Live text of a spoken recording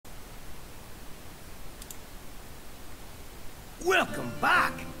Welcome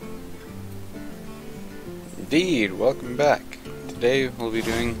back. Indeed, welcome back. Today we'll be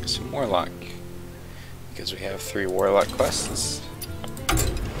doing some warlock because we have 3 warlock quests.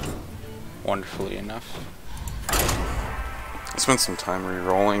 Wonderfully enough, I spent some time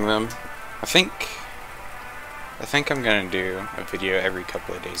re-rolling them. I think I'm gonna do a video every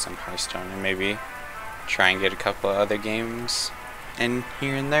couple of days on Hearthstone and maybe try and get a couple of other games in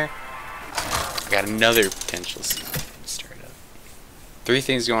here and there. Got another potential startup. 3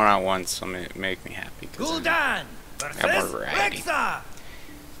 things going on at once will make me happy because I got more variety.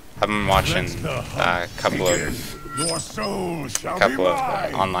 I've been watching a couple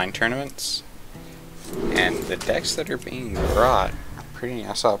of online tournaments, and the decks that are being brought are pretty.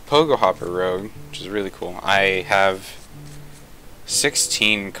 I saw a Pogo Hopper Rogue, which is really cool. I have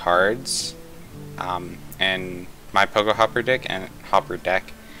 16 cards, and my Pogo Hopper deck,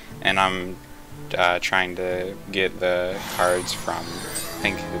 and I'm trying to get the cards from, I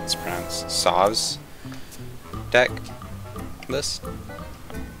think it's pronounced Sov's deck list.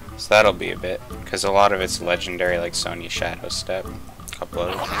 So that'll be a bit, because a lot of it's legendary, like Sonya Shadow Step, a couple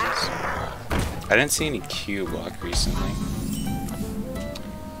other things. I didn't see any Cubelock recently.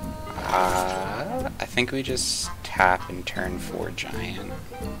 I think we just tap and turn 4 giant.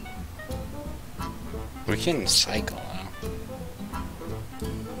 We can cycle though.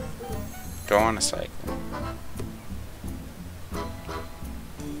 Do I want to cycle?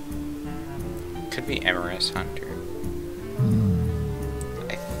 Could be Emerus Hunter.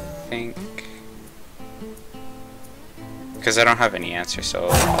 Because I don't have any answer, so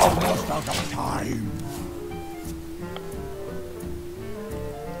I'll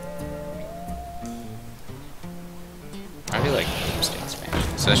I do like Doomsday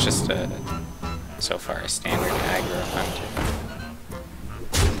Expansion, so it's just so far a standard aggro hunter.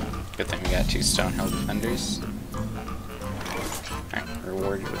 Good thing we got 2 Stonehill Defenders. Alright,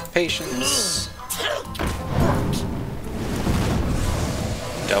 rewarded with patience.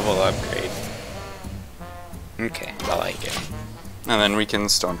 Double upgrade. Okay, I like it. And then we can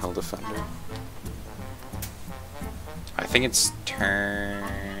Stonehill Defender. I think it's turn...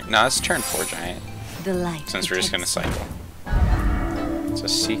 No, it's turn 4 giant. Since we're just gonna cycle. It's a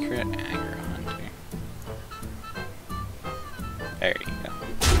secret aggro hunter. There you go.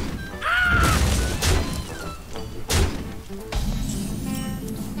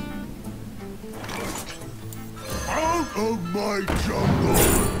 Out of my jungle!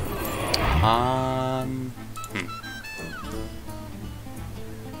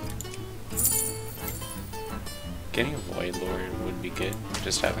 Getting a Void Lord would be good,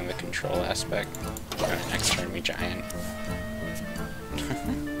 just having the control aspect. Next turn we giant.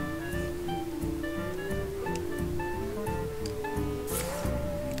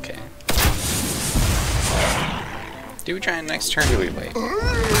 Okay. Do we giant next turn or do we wait?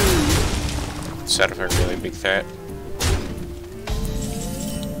 Set up a really big threat.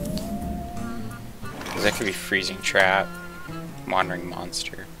 That could be Freezing Trap, Wandering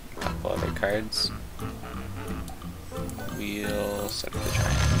Monster, a couple other cards. We'll set up the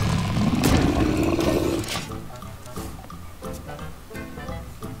giant.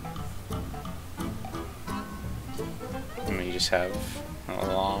 And we just have a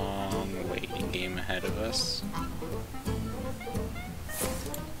long waiting game ahead of us.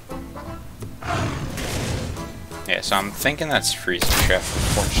 Yeah, so I'm thinking that's Freezing Trap.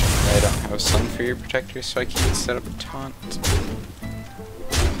 Unfortunately, I don't have a Sunfury Protector, so I can't set up a taunt.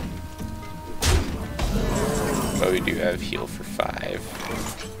 But we do have heal for 5.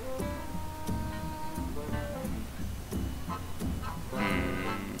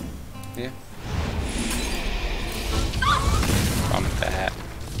 Yeah. Problem with that.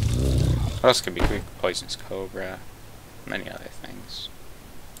 What else could be quick? Poisonous Cobra. Many other things.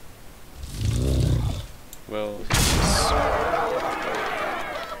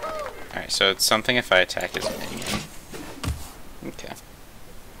 Alright, so it's something if I attack as a minion. Okay.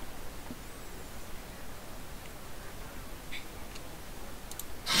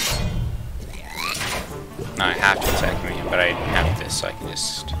 No, I have to attack minion, but I have this, so I can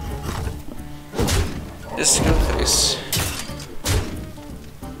just go with this.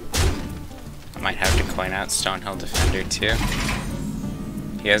 I might have to coin out Stonehill Defender too.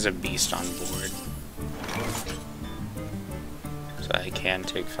 He has a beast on board. So I can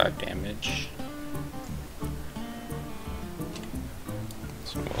take 5 damage.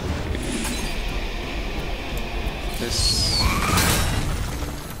 So we'll do this.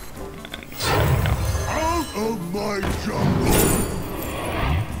 And so Out of my jungle!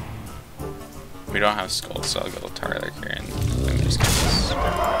 we don't have Skull, so I'll go with Tarlicker and let me just get this.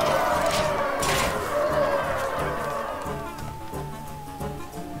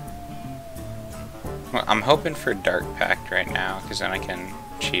 I'm hoping for Dark Pact right now, because then I can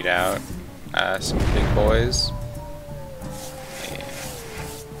cheat out some big boys. Yeah.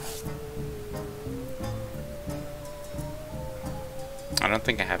 I don't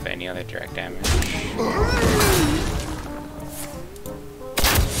think I have any other direct damage.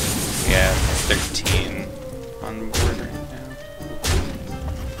 Yeah, 13 on board right now.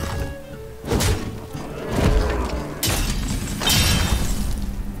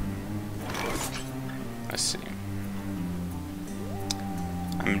 Let's see.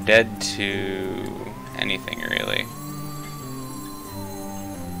 I'm dead to anything really.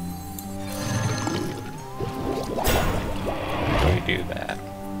 We do that.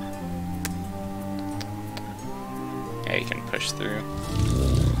 Yeah, you can push through.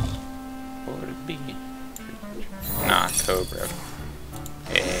 What would it be? Nah, Cobra.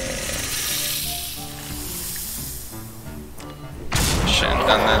 Yeah. Shouldn't have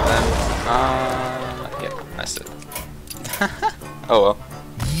done that then. Yep, that's it. Oh well.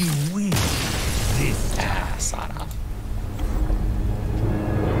 You win. This Ah, sawed off.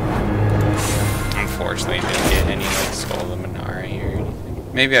 Unfortunately, didn't get any like Skull Luminari or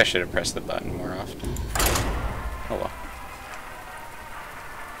anything. Maybe I should have pressed the button more often. Oh well.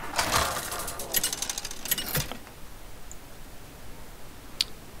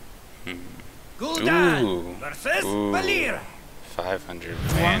 Ooh. 500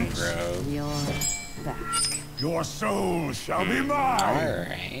 Van Rogue. You're back. your soul shall be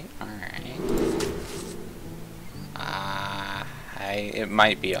mine. Alright. It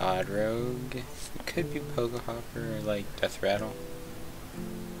might be Odd Rogue. It could be Pogo Hopper or like Death Rattle.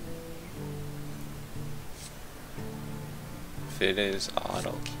 If it is Odd,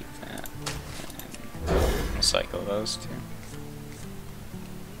 I'll keep that. And we'll cycle those two.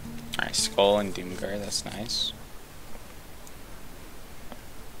 Alright, Skull and Doomguard, that's nice.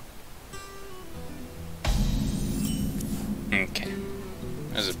 Okay.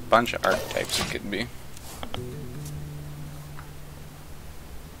 There's a bunch of archetypes it could be. I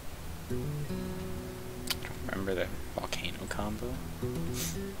don't remember the volcano combo.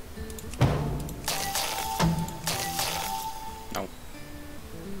 Nope.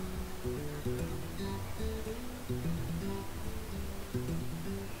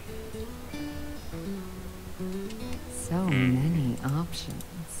 So many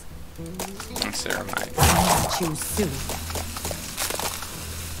options. Consider mine. Choose suit.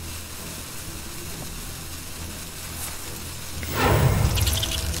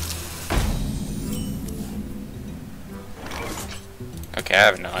 Okay, I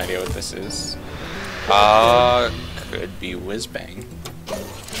have no idea what this is. Could be Whizbang.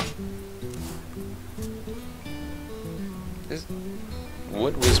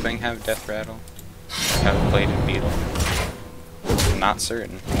 Would Whizbang have Death Rattle? Have Bladed Beetle? I'm not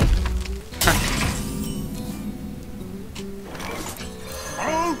certain.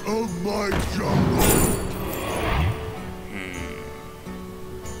 Out of my jungle.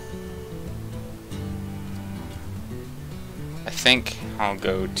 I think I'll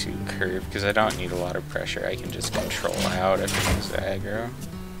go to Curve because I don't need a lot of pressure. I can just control out if it is aggro.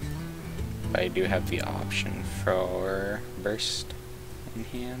 But I do have the option for Burst in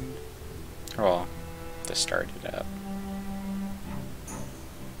hand. Well, to start it up.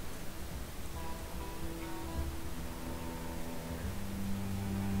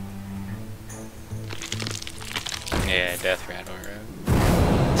 Yeah, Death Rattle Rogue.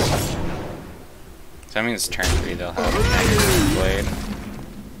 So that means turn 3 they'll have a negative blade.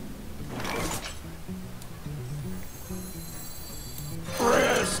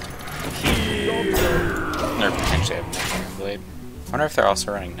 Rest. Or potentially have Necroom blade. I wonder if they're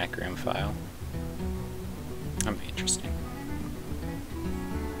also running Necroom file. That'd be interesting.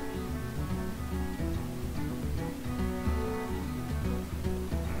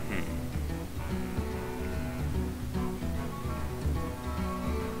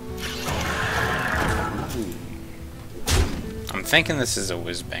 I'm thinking this is a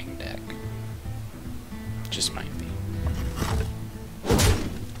Whizbang deck. Just might be.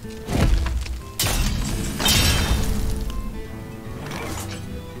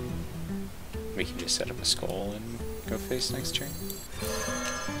 We can just set up a Skull and go face next turn.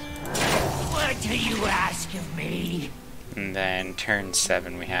 What do you ask of me? And then turn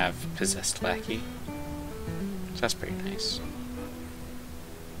 7 we have Possessed Lackey. So that's pretty nice.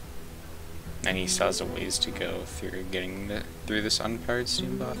 And he still has a ways to go through getting through this unpowered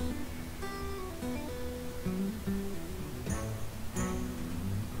Steam bot.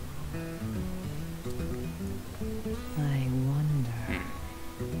 I wonder.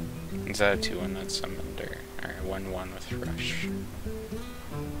 Is that a 2-1 that's summoned, or 1-1 with Rush?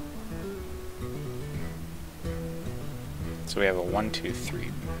 So we have a 1, 2, 3,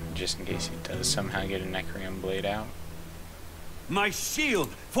 just in case he does somehow get a Necreum Blade out. My shield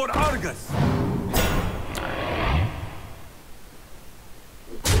for Argus.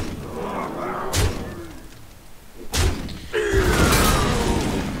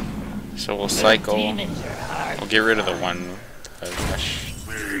 So we'll cycle. We'll get rid of the one rush.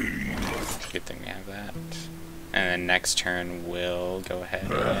 Good thing we have that. And then next turn we'll go ahead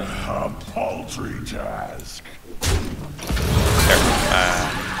and A paltry task.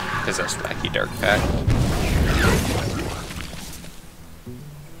 possess Wacky Dark Pact.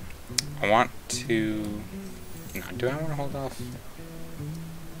 I want to... No, do I want to hold off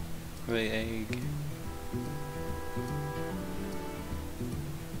the egg?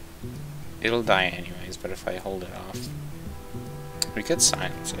 It'll die anyways, but if I hold it off, we could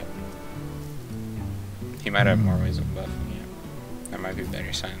silence it. He might have more ways of buffing it. There might be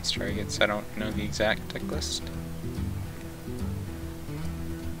better silence targets. I don't know the exact deck list.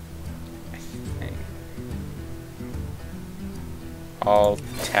 I think I'll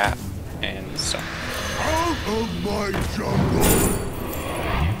tap and summon. Out of my jungle.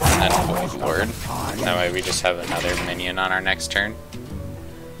 And then Void Lord. That way we just have another minion on our next turn.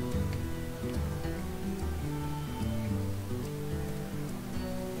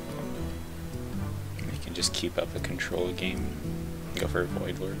 We can just keep up a control game. Go for a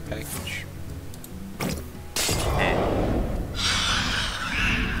Void Lord package.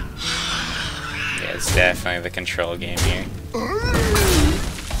 Yeah, it's definitely the control game here.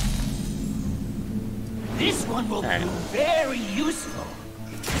 This one will Alright. be very useful.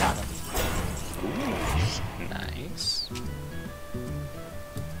 Nice.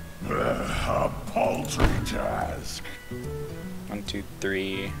 A paltry task. 1, 2,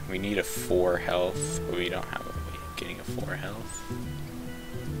 3. We need a 4 health, but we don't have a way of getting a 4 health.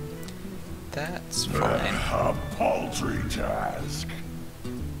 That's fine. A paltry task.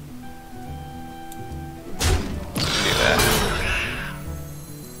 Do that.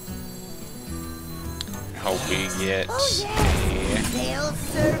 Hope we get a They'll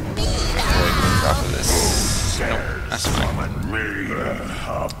serve me. void off of this. Nope, that's fine. Summon me. A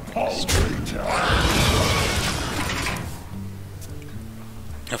paltry task.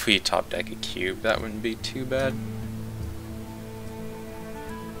 If we top deck a cube, that wouldn't be too bad.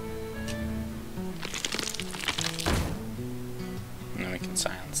 And then we can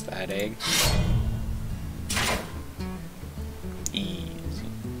silence that egg. Easy.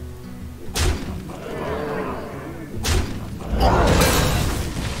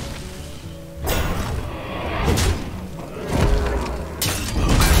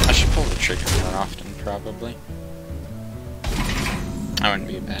 I should pull the trigger more often, probably. That wouldn't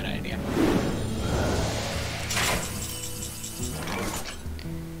be a bad idea.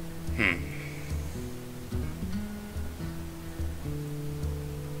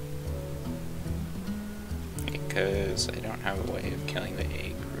 Because I don't have a way of killing the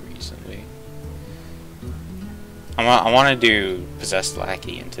egg recently. I want to do Possessed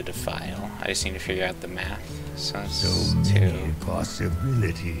Lackey into Defile. I just need to figure out the math. So that's 2.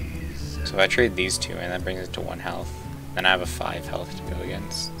 Possibilities. So if I trade these 2 and that brings it to 1 health, then I have a 5 health to go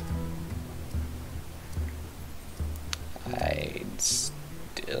against. I'd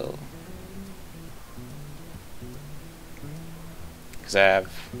still... Because I have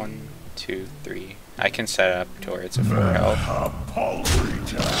 1, 2, 3. I can set up to where it's a 4 health. A paltry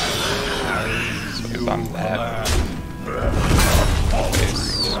task. So we bump that. Lackey.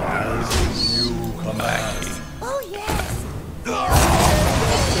 Oh yes. They'll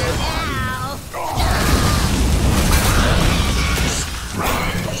serve me now.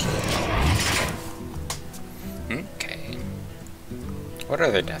 Okay. What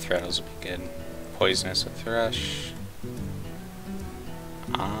other death rattles would be good? Poisonous with Thrush.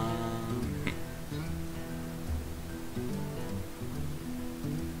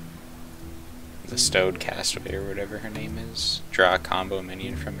 The Stowed Castaway or whatever her name is. Draw a combo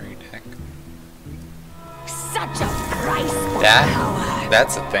minion from her deck. Such a price for power.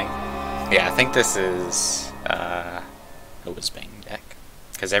 That's a thing. Yeah, I think this is a Whizbang deck.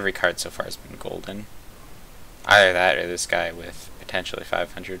 Because every card so far has been golden. Either that or this guy with potentially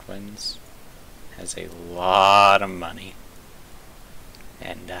 500 wins has a lot of money.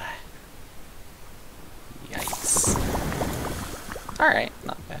 And, yikes. Alright,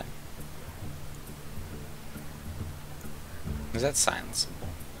 not bad. Is that silenceable?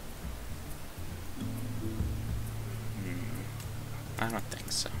 I don't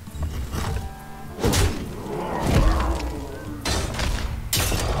think so.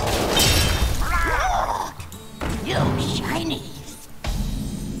 You shinies.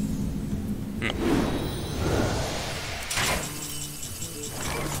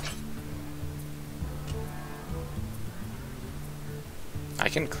 I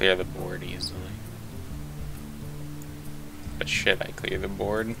can clear the board easily. But should I clear the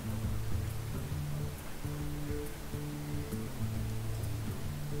board?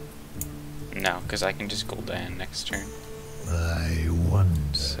 No, because I can just Gul'dan next turn. I wonder.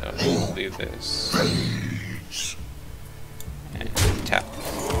 So we'll do this. And tap.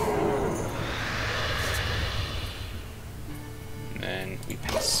 And then we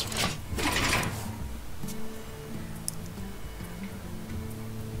pass.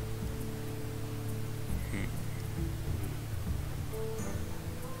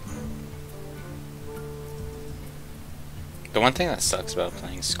 The one thing that sucks about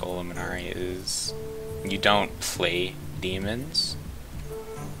playing Skolominari is you don't play demons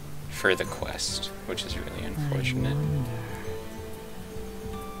for the quest, which is really unfortunate.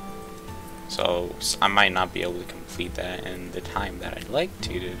 So I might not be able to complete that in the time that I'd like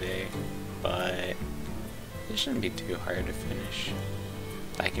to today, but it shouldn't be too hard to finish.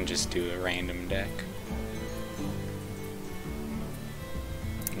 I can just do a random deck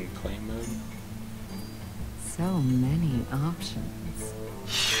in play mode. So many options.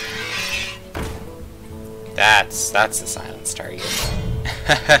 That's the silence target.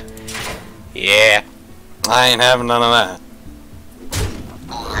 Yeah, I ain't having none of that.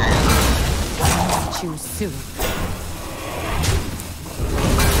 Choose suicide.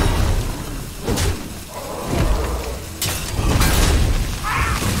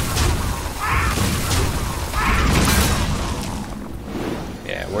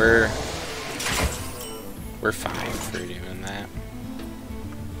 Yeah, we're fine for doing that.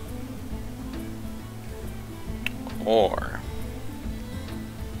 Or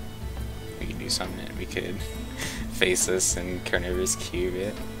we could do something. We could face this and Carnivorous Cube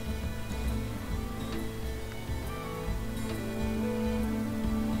it.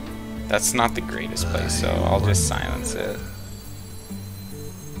 That's not the greatest play, so I'll just silence it.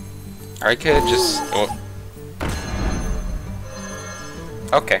 Or I could just... Oh.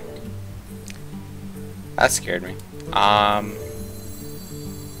 Okay. That scared me. Yeah,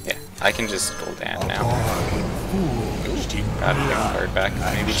 I can just go down now. Got a big card back,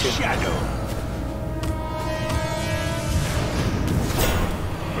 maybe two.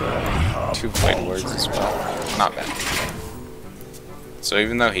 Two Void Lords as well. Not bad. So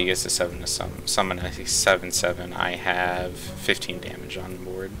even though he gets a 7 to summon a 7/7, I have 15 damage on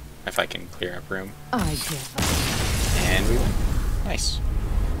board if I can clear up room. I give up. And we win. Nice.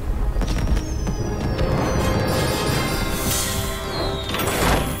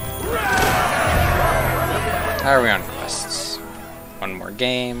 How are we on quests? One more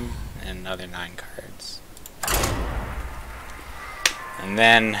game and another 9 cards. And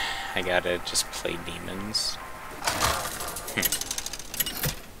then I gotta just play demons.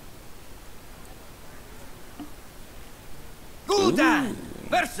 Gul'dan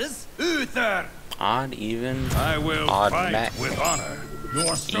versus Uther. Odd, even, I will odd fight match. with honor.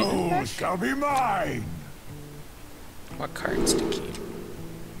 Your soul shall be mine. What cards to keep?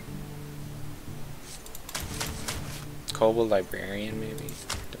 Kobold Librarian, maybe?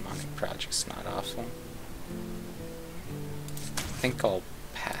 Demonic Project's not awful. I think I'll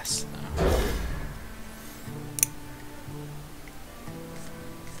pass, though.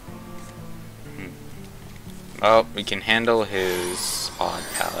 Oh, we can handle his Odd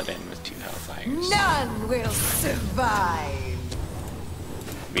Paladin with 2 Hellfires. None will survive.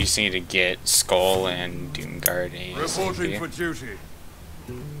 We just need to get Skull and Doomguard Reporting ASAP. for duty.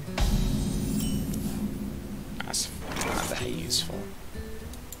 That's not that useful.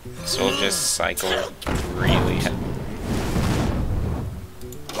 So we'll just cycle really heavy.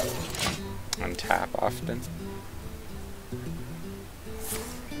 Untap often.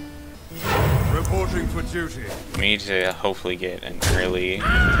 Reporting for duty. We need to hopefully get an early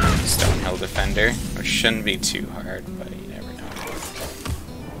Stonehill Defender, which shouldn't be too hard, but you never know.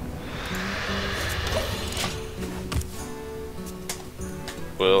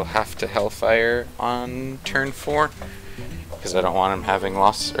 We'll have to Hellfire on turn 4, because I don't want him having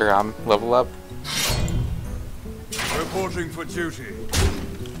lost or level up. Reporting for duty.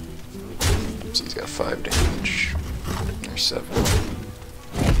 So he's got 5 damage. Or 7.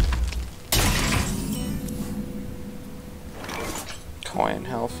 Coin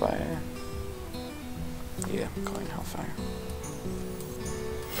Hellfire. Yeah, coin Hellfire.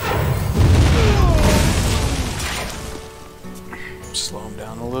 Slow him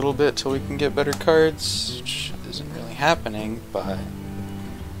down a little bit till we can get better cards, which isn't really happening, but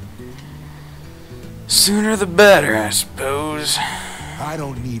sooner the better, I suppose. I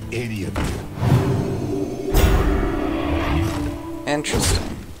don't need any of you. Interesting.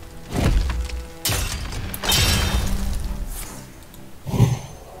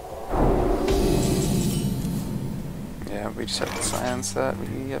 we just have to silence that.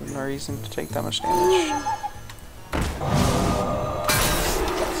 We have no reason to take that much damage.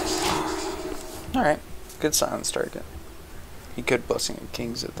 Alright, good silence target. He could Blessing of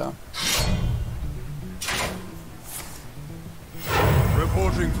Kings it though.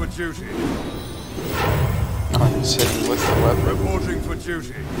 Reporting for duty. Oh, he's hitting with the weapon. Reporting for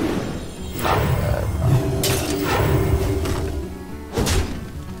duty. Not bad, not bad.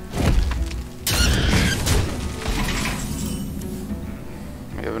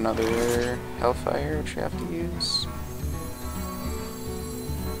 We have another Hellfire which we have to use.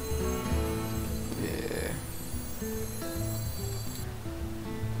 Yeah.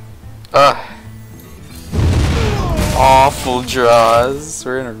 Awful draws.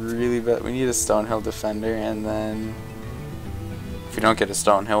 We're in a really bad. We need a Stonehill defender, and then if we don't get a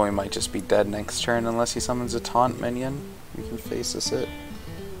Stonehill, we might just be dead next turn unless he summons a taunt minion. We can face this it.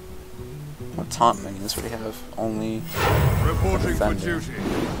 What taunt minions would he have? Only Reporting for defender. duty.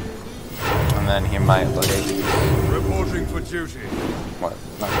 And then he might like. Reporting for duty. What?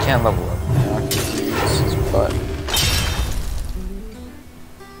 No, he can't level up now because he uses his butt.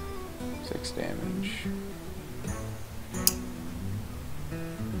 6 damage.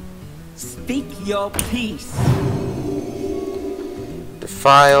 Speak your piece.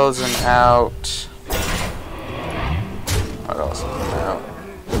 Defiles an out. What else is an out?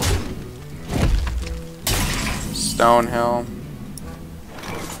 Stonehill.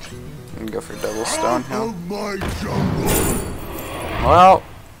 And go for double Stonehill. Of my jungle. Well.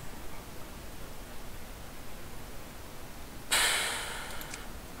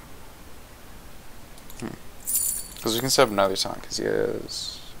 Because we can set up another song, because he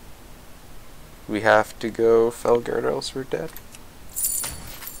has... We have to go Felguard or else we're dead.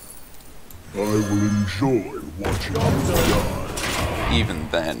 I will enjoy watching you die. Even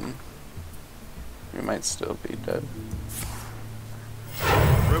then, we might still be dead.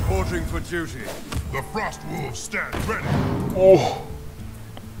 Reporting for duty. The frost wolves stand ready. Oh!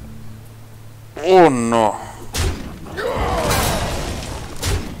 Oh no!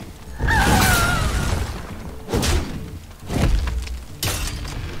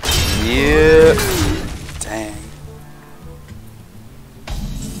 Yeah! Dang.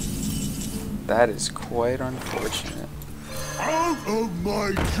 That is quite unfortunate. Out of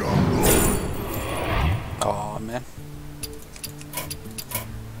my jungle. Oh man.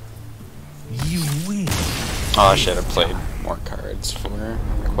 You win. Oh, I should have played more cards for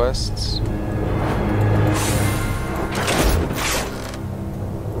quests.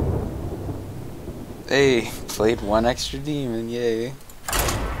 Hey, played one extra demon, yay.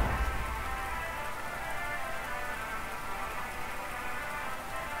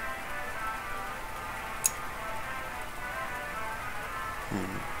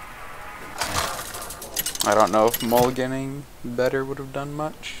 I don't know if mulliganing better would have done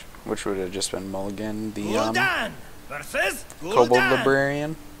much, which would have just been mulligan the Gul'dan versus Kobold Gul'dan.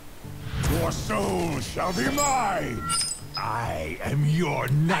 Librarian. Your soul shall be mine. I am your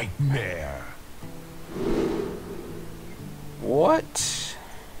nightmare. What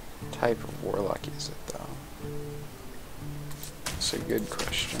type of warlock is it though? That's a good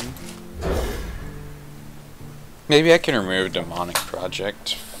question. Maybe I can remove Demonic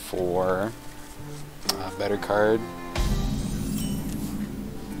Project for a better card.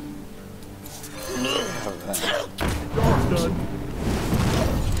 Have that.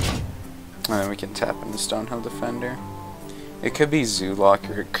 And then we can tap into Stonehill Defender. It could be Zoolock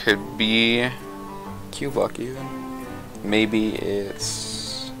or it could be Cubelock even. Maybe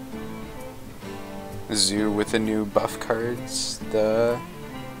it's Zoo with the new buff cards. The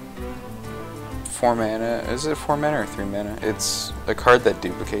 4 mana. Is it 4 mana or 3 mana? It's a card that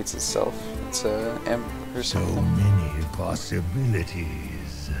duplicates itself. It's a imp or So something. many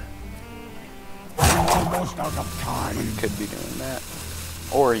possibilities. Almost out of time. You could be doing that.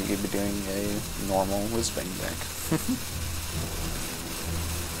 Or you could be doing a normal Whizbang deck.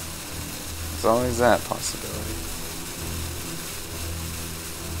 There's always that possibility.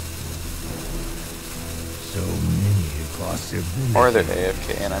 So many possibilities. Or they're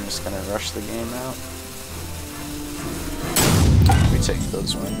AFK and I'm just gonna rush the game out. We take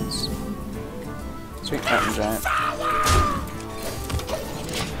those wins. Sweet Mountain Giant.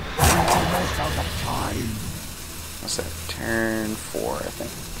 Almost out of time. What's that? Turn 4, I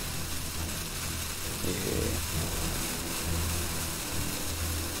think.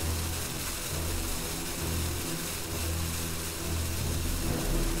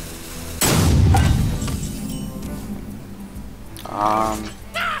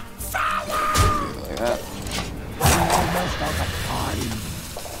 Like that. Almost out of time.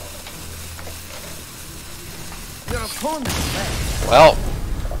 Well,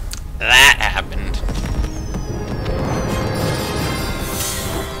 that happened.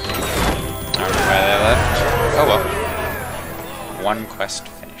 I don't know why they left. Oh well. One quest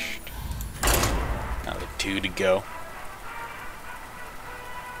finished. Now the 2 to go.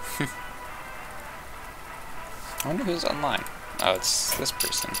 I wonder who's online. Oh, it's this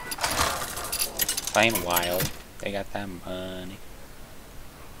person. Playing wild. They got that money.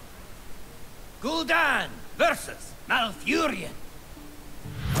 Gul'dan versus Malfurion.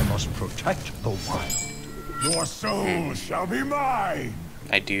 I must protect the wild. Your soul shall be mine.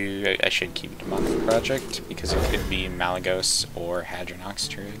 I should keep them on the project because it could be Malagos or Hadronox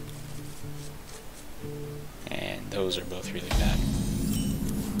Druid. And those are both really bad.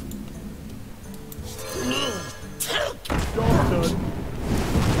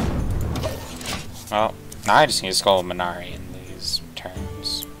 Well, now I just need to Skull Minari in these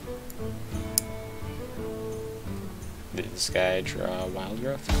turns. Did this guy draw Wild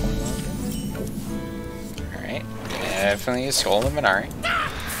Growth? Alright, definitely a Skull Minari.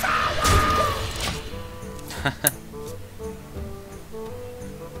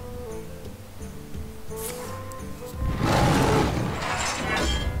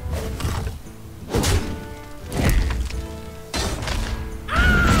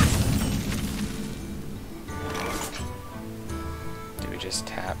 Just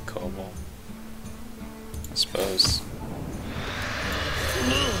tap Cobalt, I suppose.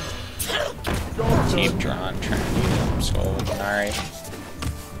 Keep drawing, trying to do them Skull Minari.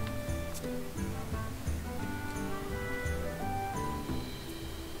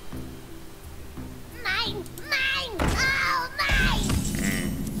 Mine! Mine! Oh, mine!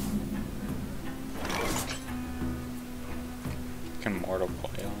 Can Mortal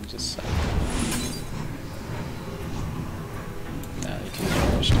Coil and just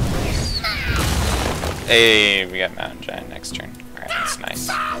Hey, we got Mountain Giant next turn. Alright, that's nice.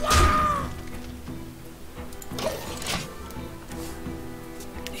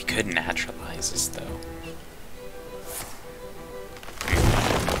 He could naturalize us though.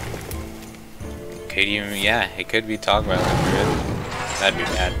 Could you? Yeah, it could be Togwell Druid. That'd be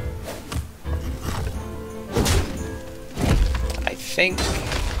bad. I think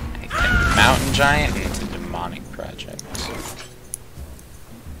Mountain Giant into Demonic Project.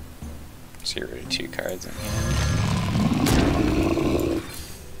 Let's get rid of 2 cards in here.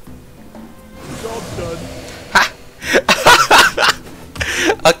 Job done.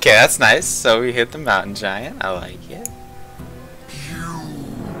 Okay, that's nice. So we hit the Mountain Giant. I like it.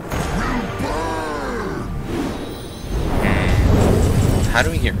 How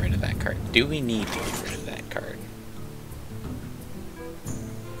do we get rid of that card? Do we need to get rid of that card?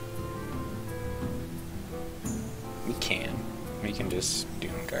 We can. We can just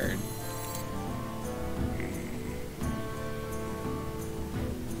Doom Guard.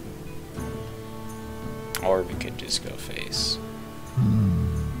 Or we could just go face.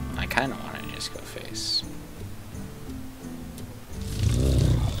 I kind of want to just go face.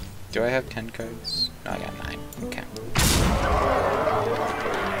 Do I have 10 cards? No, I got 9. Okay.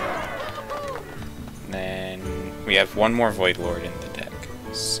 And then we have 1 more Void Lord in the deck.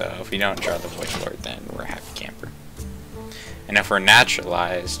 So if we don't draw the Void Lord, then we're happy camper. And if we're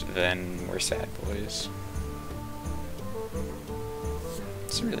naturalized, then we're sad boys.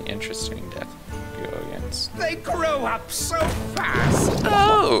 It's a really interesting deck to go against. They grow up so fast.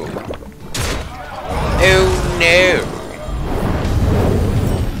 Oh! Oh no!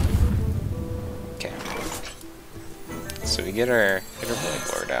 Okay. So we get our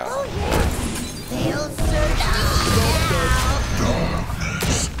Void Lord out. Oh, yes. They'll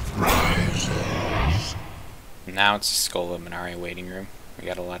survive. Now it's a Skull of Minari waiting room. We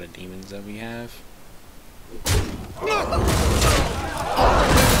got a lot of demons that we have.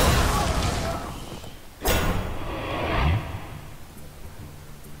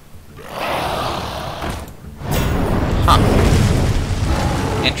 Huh.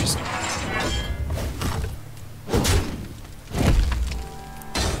 Interesting.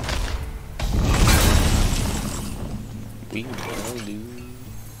 We will do...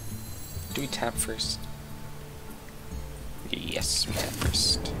 Do we tap first? Yes, we tap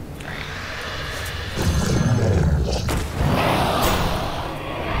first.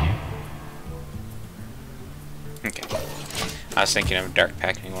 Okay. I was thinking of dark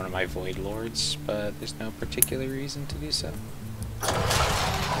packing one of my Void Lords, but there's no particular reason to do so.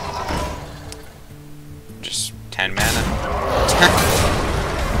 Just 10 mana.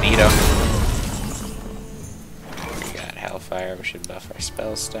 Neato. We got Hellfire, we should buff our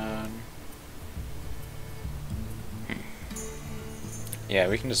Spellstone. Yeah,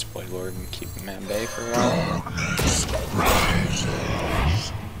 we can just Void Lord and keep him at bay for a while.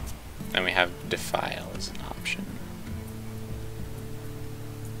 Then we have Defile as an option.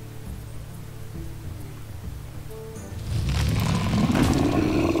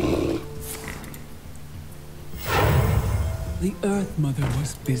 The Earth Mother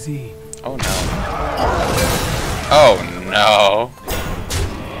was busy. Oh no. Oh no.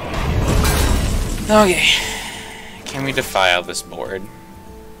 Okay. Can we defile this board?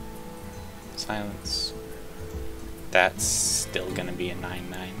 Silence. That's still gonna be a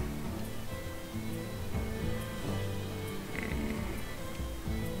 9/9.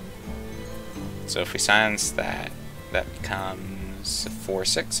 So if we silence that, that becomes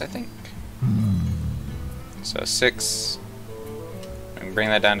 4/6, I think. So 6. We can bring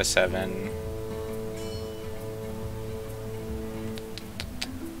that down to 7.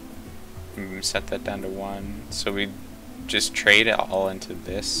 Set that down to 1. So we just trade it all into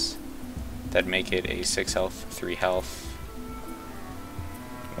this. That'd make it a 6 health, 3 health.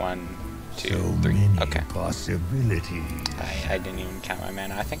 1, 2, So 3. many Okay. possibilities. I didn't even count my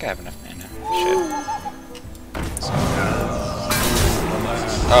mana. I think I have enough mana. Shit. So,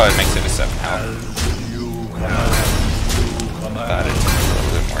 oh, it makes it a 7 health. Thought it did a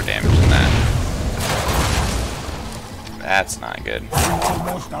little bit more damage than that. That's not good.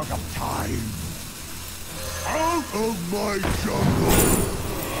 Almost out of time. Out of my jungle.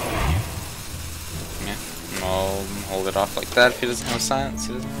 Yeah, I'll hold it off like that. If he doesn't have silence,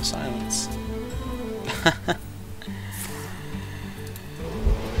 he doesn't have silence.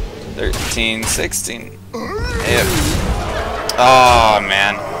 13, 16. Yep. Oh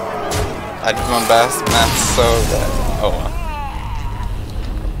man. I did my best, man. So bad. Oh well.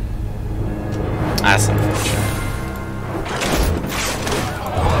 That's unfortunate.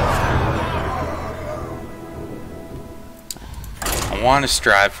 I want to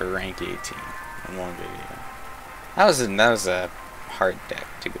strive for rank 18 in one video. That was a hard deck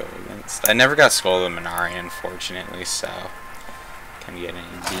to go against. I never got Skull of Minari, unfortunately, so can't get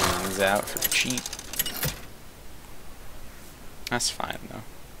any demons out for cheap. That's fine though.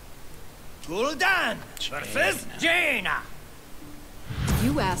 Gul'dan versus Jaina.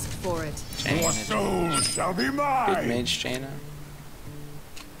 You asked for it. Your Jaina. soul shall be Big mine. Mage Jaina.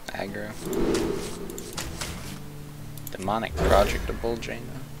 Aggro. Demonic Projectable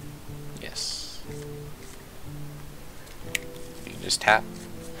Jaina. Yes. You can just tap.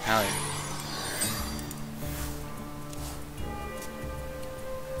 Hell yeah.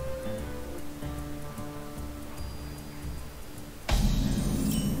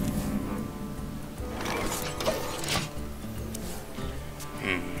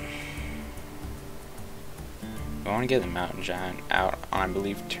 I want to get the Mountain Giant out on, I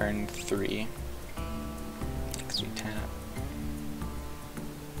believe, turn 3. Because we tap.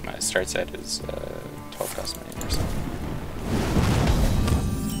 It starts at his 12 cost minion or something.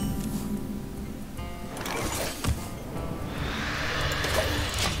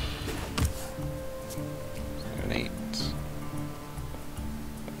 8.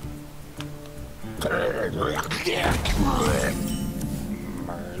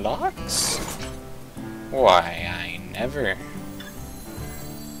 Murlocs? Why, I never.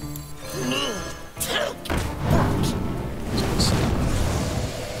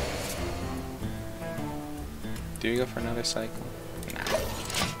 Do you go for another cycle? Nah.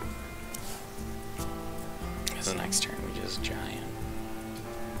 Because the next turn we just giant.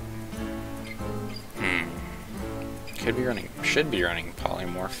 Should be running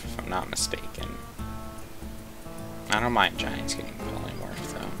polymorph if I'm not mistaken. I don't mind giants getting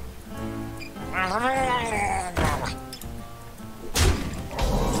polymorph though.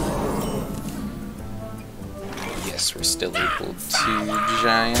 Yes, we're still able to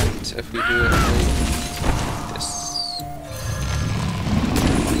giant if we do it like this.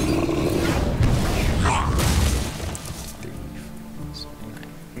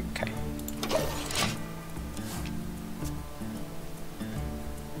 Okay.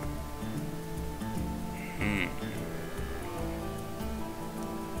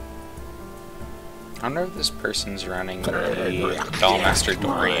 I wonder if this person's running the Dollmaster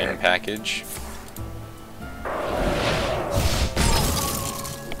Dorian package.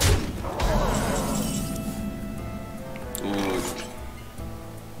 Ooh.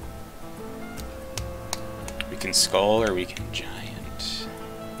 We can skull or we can giant.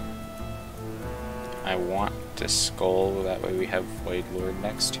 I want to skull, that way we have Void Lord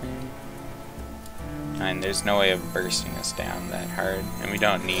next turn. And there's no way of bursting us down that hard. And we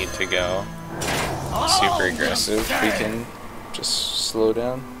don't need to go super aggressive. We can just slow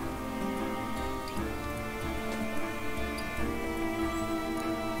down.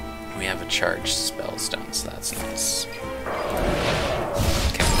 We have a charged spell stone, so that's nice.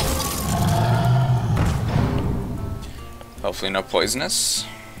 Okay. Hopefully no poisonous.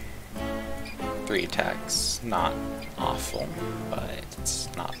 3 attacks, not awful, but it's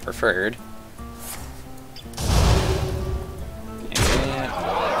not preferred. And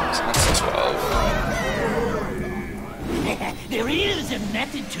that's 12. There is a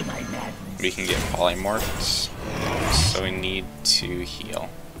method to my madness. We can get polymorphs, so we need to heal.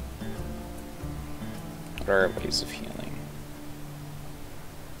 What are our ways of healing?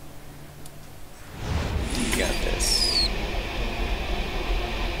 We got this.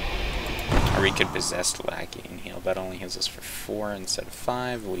 Or we could possess Lackey and heal. That only heals us for 4 instead of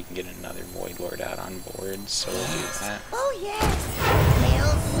 5. We can get another Void Lord out on board, so we'll do that. Oh yes,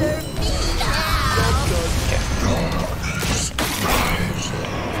 they'll serve me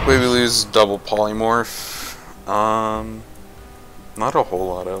now. Way we lose double polymorph. Not a whole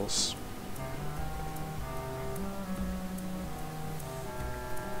lot else.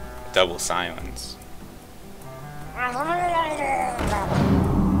 Double silence. Yeah.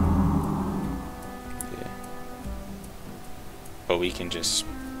 But we can just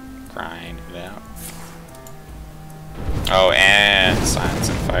grind it out. Oh, and silence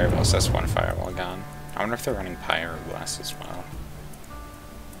and fireball, so that's 1 fireball gone. I wonder if they're running Pyroblast as well.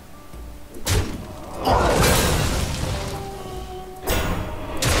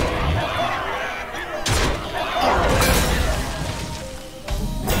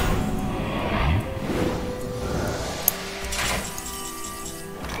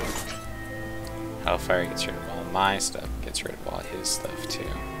 Hellfire gets rid of all my stuff, gets rid of all his stuff too.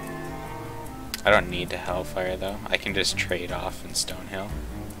 I don't need to Hellfire though. I can just trade off in Stonehill.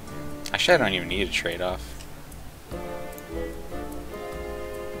 Actually, I don't even need to trade off.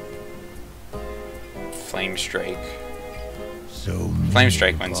 Flame Strike. Flame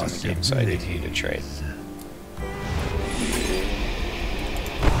Strike wins in the game, so I do need to trade.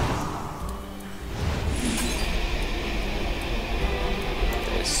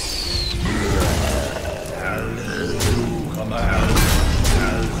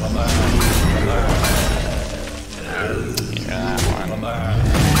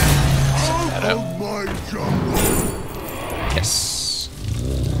 Yes.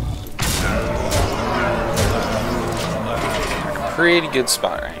 Pretty good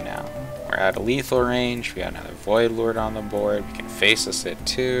spot right now. We're out of lethal range. We got another Void Lord on the board. We can face us at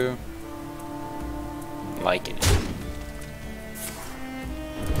 2. Liking it.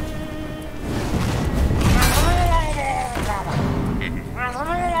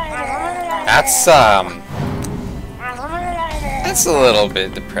 That's a little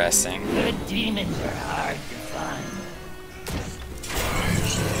bit depressing. Good demons are hard to find.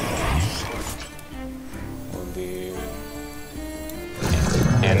 We'll do,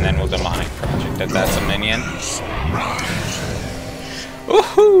 and then we'll demonic project if that's a minion.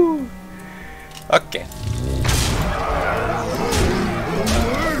 Woohoo! Okay.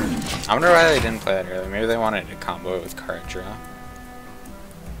 I wonder why they didn't play that earlier. Maybe they wanted to combo it with card draw.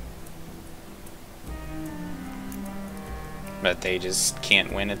 But they just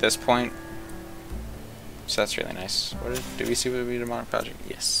can't win at this point. So that's really nice. What did we see what we demonic project?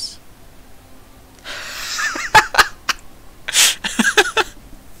 Yes.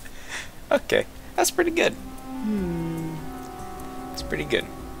 Okay, that's pretty good. It's pretty good.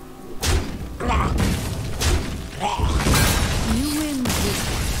 You win this.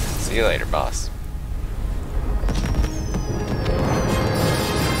 See you later, boss.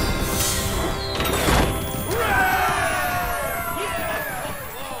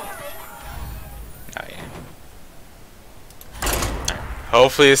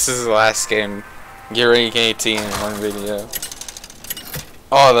 Hopefully this is the last game. Get rank 18 in one video.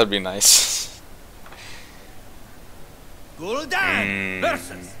 Oh, that'd be nice. Gul'dan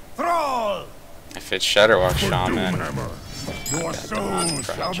versus Thrall. If it's Shadowwalk Shaman, Your soul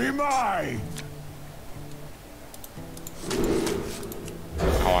shall be mine.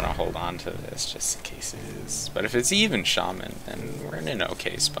 I want to hold on to this just in case it is. But if it's even Shaman, then we're in an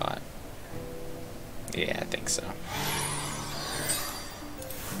okay spot. Yeah, I think so.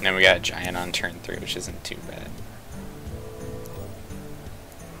 And then we got Giant on turn 3, which isn't too bad.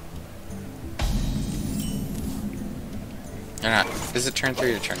 Or not. Is it turn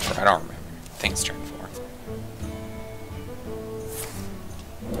 3 or turn 4? I don't remember. I think it's turn 4.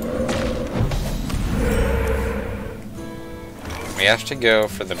 We have to go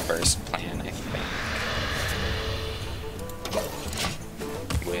for the burst plan, I think.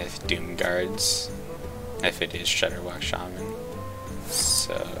 With Doom Guards. If it is Shudderwalk Shaman.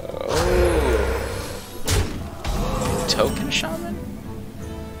 So... Token Shaman?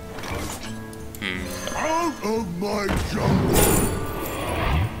 Out of my jungle!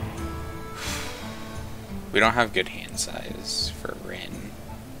 We don't have good hand size for Rin,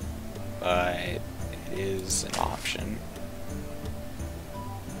 but it is an option.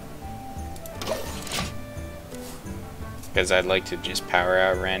 Because I'd like to just power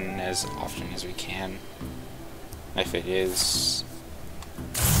out Ren as often as we can. If it is...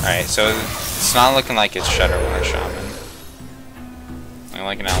 Alright, so it's not looking like it's Shadowrun Shaman. Looking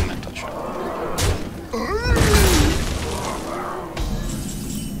like an Elemental Shaman.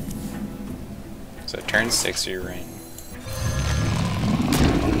 So turn 6 your Ren.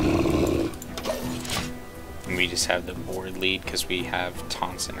 And we just have the board lead because we have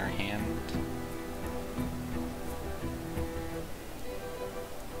taunts in our hand.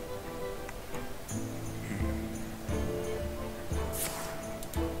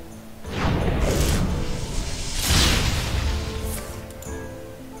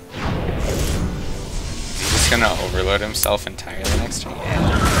 Gonna overload himself entirely next turn.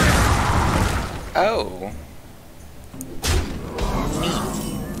 Yeah. Oh.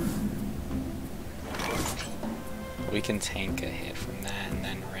 We can tank a hit from that and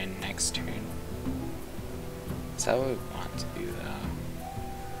then Ren next turn. Is that what we want to do though?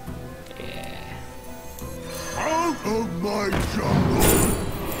 Yeah. Out of my jungle!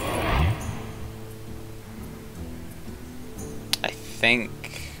 I think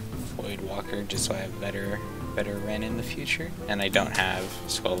Voidwalker just so I have better Ren in the future, and I don't have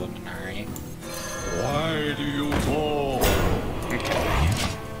Skull of Minari. Why do you fall? Okay.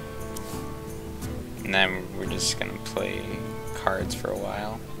 And then we're just gonna play cards for a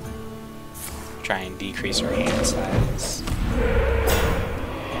while. Try and decrease our hand size.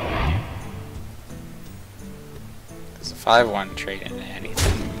 Because if I want to trade into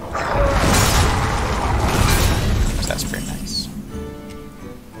anything, that's pretty nice.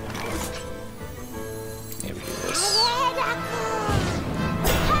 Maybe do this.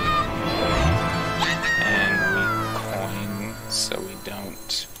 And we coin so we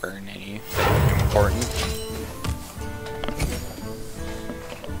don't burn anything important.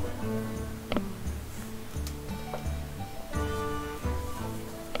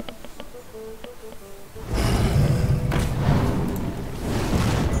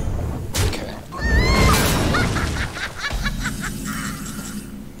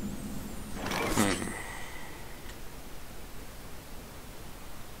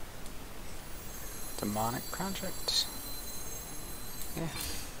 Demonic Project. Yeah.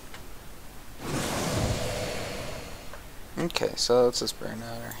 Okay, so let's just burn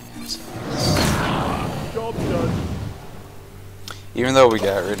out our hands. Job done. Even though we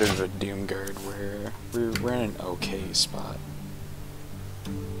got rid of the Doom Guard, we're in an okay spot.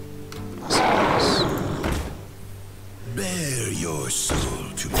 Bear your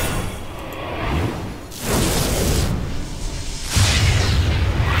soul to me.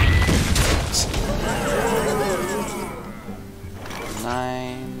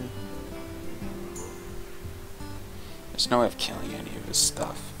 There's no way of killing any of his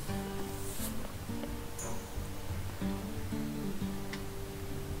stuff.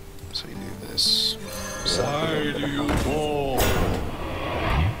 So we do this. Why do you fall?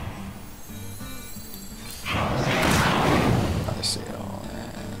 Another seal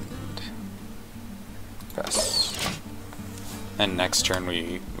and press. And next turn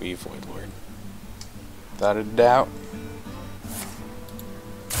we Void Lord. Without a doubt.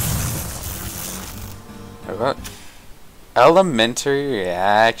 What? Elementary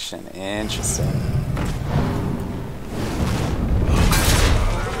reaction. Interesting.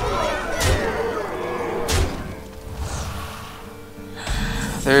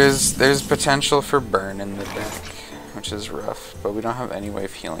 There's potential for burn in the deck, which is rough, but we don't have any way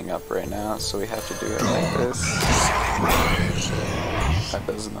of healing up right now, so we have to do it like this. That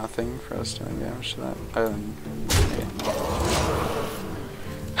does nothing for us doing damage to that.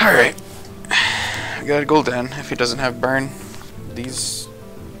 Alright. We gotta go down if he doesn't have burn. These,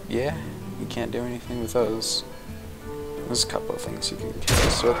 yeah, you can't do anything with those. There's a couple of things you can kill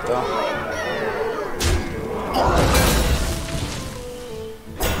us with though.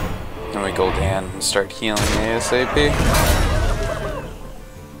 Then we go down and start healing ASAP.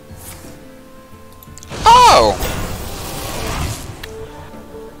 Oh!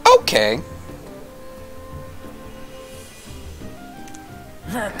 Okay.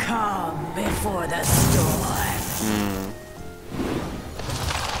 The calm before the storm.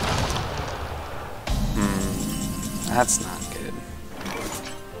 That's not good.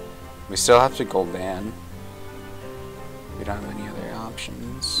 We still have to go ban. We don't have any other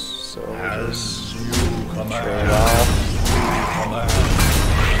options, so we'll just trade off.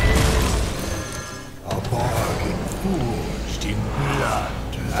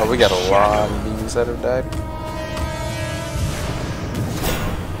 we got a lot of beings that have died.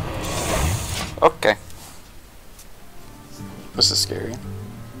 Okay. This is scary.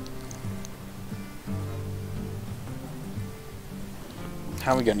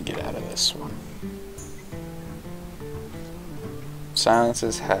 How are we gonna get out of this one?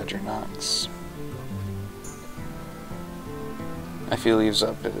 Silences Hadronox. If he leaves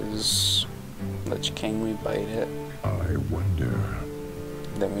up his Lich King, we bite it. I wonder.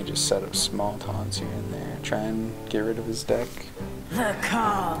 Then we just set up small taunts here and there. Try and get rid of his deck. The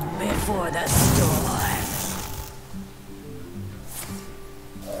calm before the storm.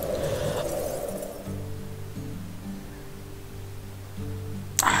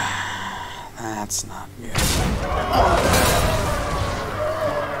 That's not good.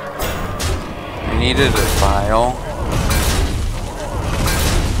 We needed a file.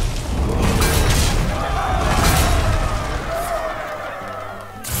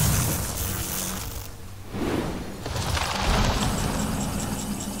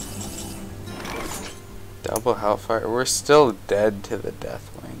 Double Hellfire. We're still dead to the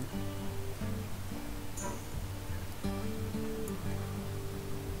Deathwing.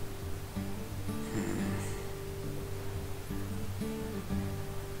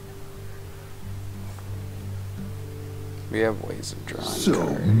 We have ways of drawing So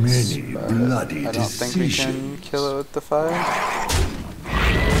cards, many but bloody I don't think we can decisions. kill it with the fire.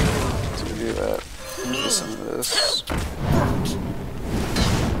 So we do that. Do some of this.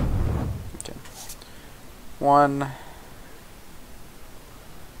 Okay. One.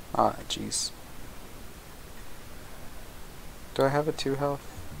 Ah, jeez. Do I have a 2 health?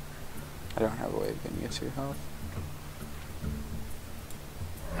 I don't have a way of getting a 2 health.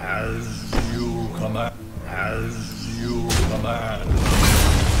 As you command. As you command.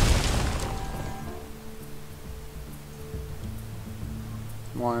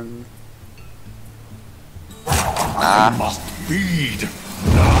 One. I must feed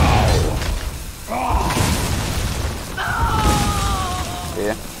now.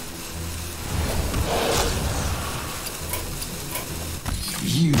 Yeah.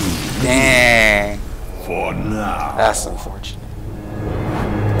 You Dang. for now. That's unfortunate.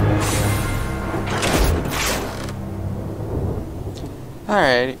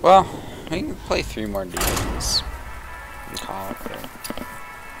 Alrighty, well, we can play 3 more games and call it there.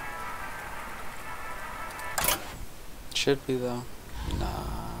 Should we though?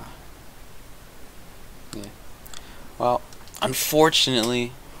 Nah. Yeah. Well,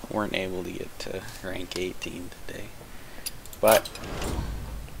 unfortunately, weren't able to get to rank 18 today. But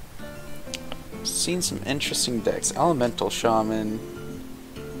seen some interesting decks. Elemental Shaman,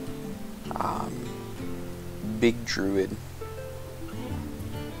 Big Druid.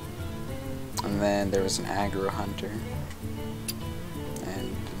 And then there was an Aggro Hunter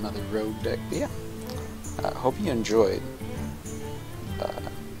and another Rogue deck. But yeah, hope you enjoyed.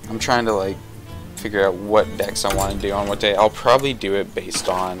 I'm trying to like figure out what decks I want to do on what day. I'll probably do it based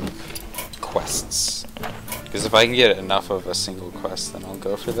on quests, because if I can get enough of a single quest, then I'll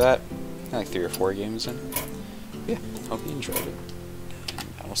go for that. Like 3 or 4 games in. Yeah, hope you enjoyed it. And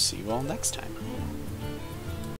I will see you all next time.